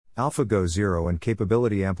AlphaGo Zero and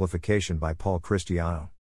Capability Amplification by Paul Christiano.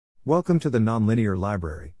 Welcome to the Nonlinear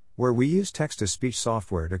Library, where we use text-to-speech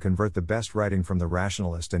software to convert the best writing from the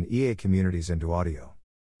Rationalist and EA communities into audio.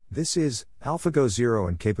 This is AlphaGo Zero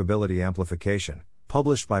and Capability Amplification,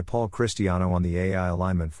 published by Paul Christiano on the AI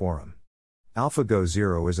Alignment Forum. AlphaGo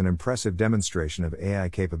Zero is an impressive demonstration of AI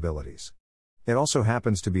capabilities. It also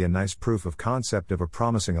happens to be a nice proof of concept of a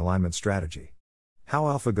promising alignment strategy. How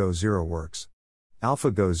AlphaGo Zero works.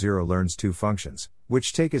 AlphaGo Zero learns two functions,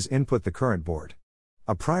 which take as input the current board.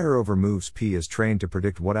 A prior over moves P is trained to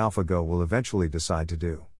predict what AlphaGo will eventually decide to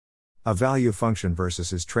do. A value function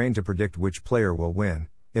versus is trained to predict which player will win,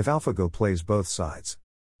 if AlphaGo plays both sides.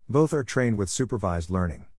 Both are trained with supervised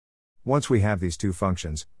learning. Once we have these two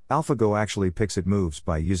functions, AlphaGo actually picks its moves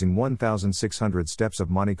by using 1,600 steps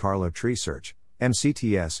of Monte Carlo tree search,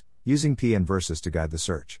 MCTS, using P and versus to guide the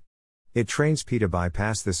search. It trains P to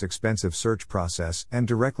bypass this expensive search process and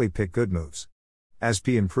directly pick good moves. As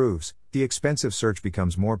P improves, the expensive search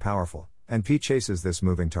becomes more powerful, and P chases this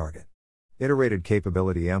moving target. Iterated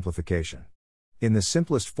capability amplification. In the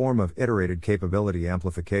simplest form of iterated capability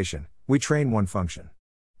amplification, we train one function.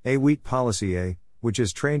 A weak policy A, which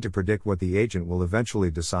is trained to predict what the agent will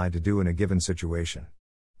eventually decide to do in a given situation.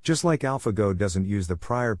 Just like AlphaGo doesn't use the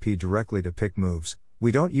prior P directly to pick moves,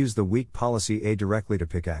 we don't use the weak policy A directly to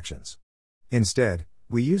pick actions. Instead,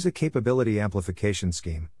 we use a capability amplification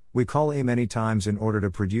scheme we call A many times in order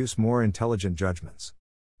to produce more intelligent judgments.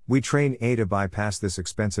 We train A to bypass this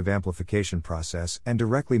expensive amplification process and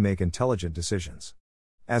directly make intelligent decisions.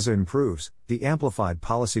 As it improves, the amplified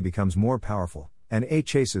policy becomes more powerful, and A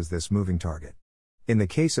chases this moving target. In the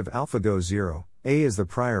case of AlphaGo Zero, A is the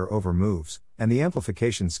prior over moves, and the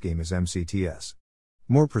amplification scheme is MCTS.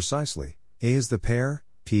 More precisely, A is the pair,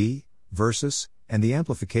 P, versus, and the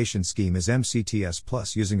amplification scheme is MCTS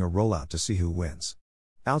plus using a rollout to see who wins.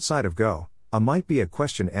 Outside of Go, A might be a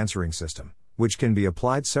question answering system, which can be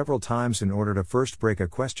applied several times in order to first break a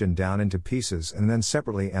question down into pieces and then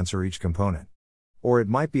separately answer each component. Or it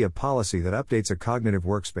might be a policy that updates a cognitive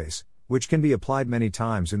workspace, which can be applied many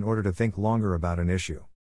times in order to think longer about an issue.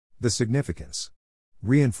 The significance.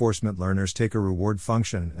 Reinforcement learners take a reward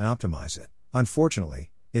function and optimize it.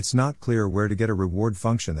 Unfortunately, it's not clear where to get a reward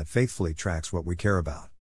function that faithfully tracks what we care about.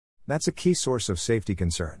 That's a key source of safety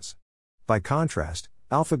concerns. By contrast,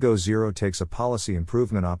 AlphaGo Zero takes a policy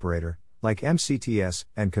improvement operator, like MCTS,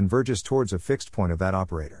 and converges towards a fixed point of that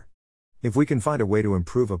operator. If we can find a way to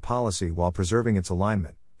improve a policy while preserving its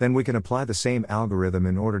alignment, then we can apply the same algorithm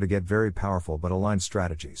in order to get very powerful but aligned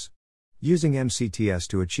strategies. Using MCTS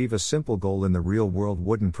to achieve a simple goal in the real world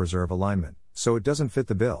wouldn't preserve alignment, so it doesn't fit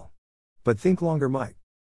the bill. But think longer might.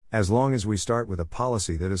 As long as we start with a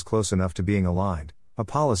policy that is close enough to being aligned, a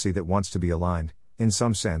policy that wants to be aligned, in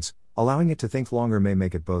some sense, allowing it to think longer may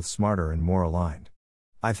make it both smarter and more aligned.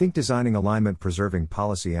 I think designing alignment-preserving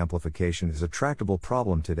policy amplification is a tractable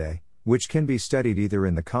problem today, which can be studied either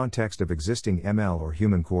in the context of existing ML or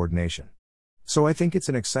human coordination. So I think it's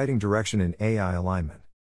an exciting direction in AI alignment.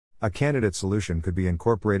 A candidate solution could be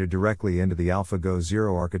incorporated directly into the AlphaGo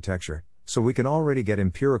Zero architecture, so we can already get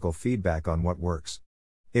empirical feedback on what works.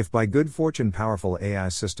 If by good fortune powerful AI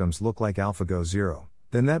systems look like AlphaGo Zero,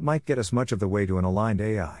 then that might get us much of the way to an aligned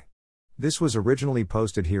AI. This was originally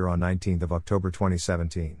posted here on 19th of October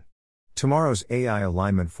 2017. Tomorrow's AI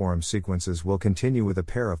Alignment Forum sequences will continue with a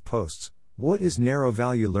pair of posts. What is Narrow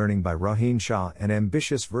Value Learning by Rohin Shah and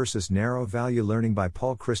Ambitious versus Narrow Value Learning by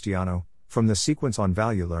Paul Christiano, from the sequence on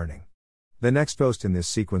value learning. The next post in this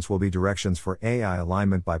sequence will be Directions for AI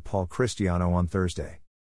Alignment by Paul Christiano on Thursday.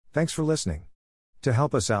 Thanks for listening. To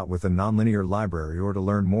help us out with the Nonlinear Library or to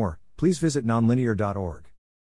learn more, please visit nonlinear.org.